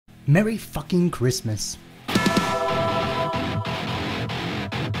Merry fucking Christmas.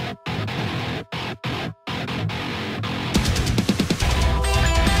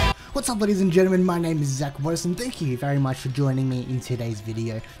 What's up, ladies and gentlemen, my name is Zach Watterson. Thank you very much for joining me in today's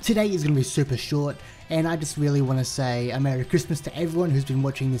video. Today is going to be super short, and I just really want to say a Merry Christmas to everyone who's been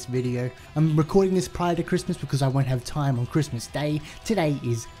watching this video. I'm recording this prior to Christmas because I won't have time on Christmas Day. Today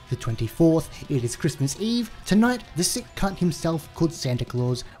is the 24th, it is Christmas Eve. Tonight, the sick cunt himself called Santa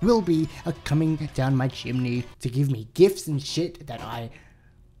Claus will be coming down my chimney to give me gifts and shit that I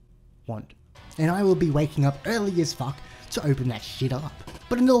want. And I will be waking up early as fuck to open that shit up.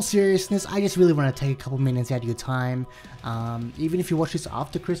 But in all seriousness, I just really want to take a couple minutes out of your time. Even if you watch this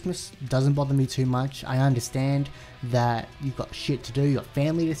after Christmas, doesn't bother me too much. I understand that you've got shit to do, you've got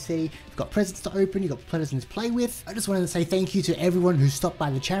family to see, you've got presents to open, you've got presents to play with. I just wanted to say thank you to everyone who stopped by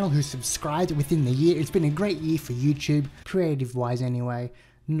the channel, who subscribed within the year. It's been a great year for YouTube, creative wise anyway,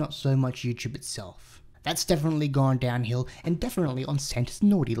 not so much YouTube itself. That's definitely gone downhill and definitely on Santa's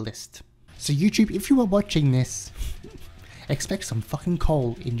naughty list. So YouTube, if you are watching this, expect some fucking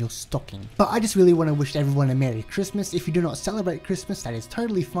coal in your stocking. But I just really want to wish everyone a Merry Christmas. If you do not celebrate Christmas, that is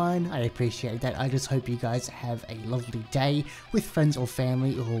totally fine. I appreciate that. I just hope you guys have a lovely day with friends or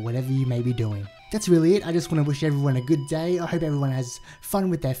family or whatever you may be doing. That's really it. I just want to wish everyone a good day. I hope everyone has fun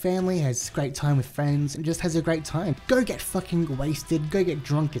with their family, has a great time with friends, and just has a great time. Go get fucking wasted, go get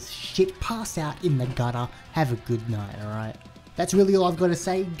drunk as shit, pass out in the gutter, have a good night, alright? That's really all I've got to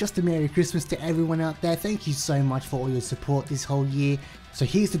say. Just a Merry Christmas to everyone out there. Thank you so much for all your support this whole year. So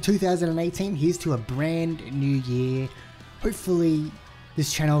here's to 2018. Here's to a brand new year. Hopefully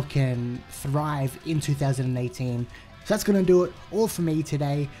this channel can thrive in 2018. So that's going to do it all for me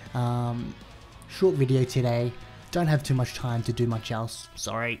today. Short video today. Don't have too much time to do much else.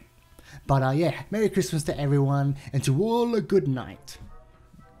 Sorry. But yeah, Merry Christmas to everyone. And to all a good night.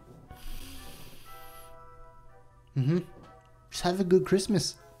 Just have a good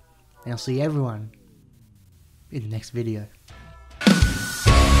Christmas, and I'll see everyone in the next video.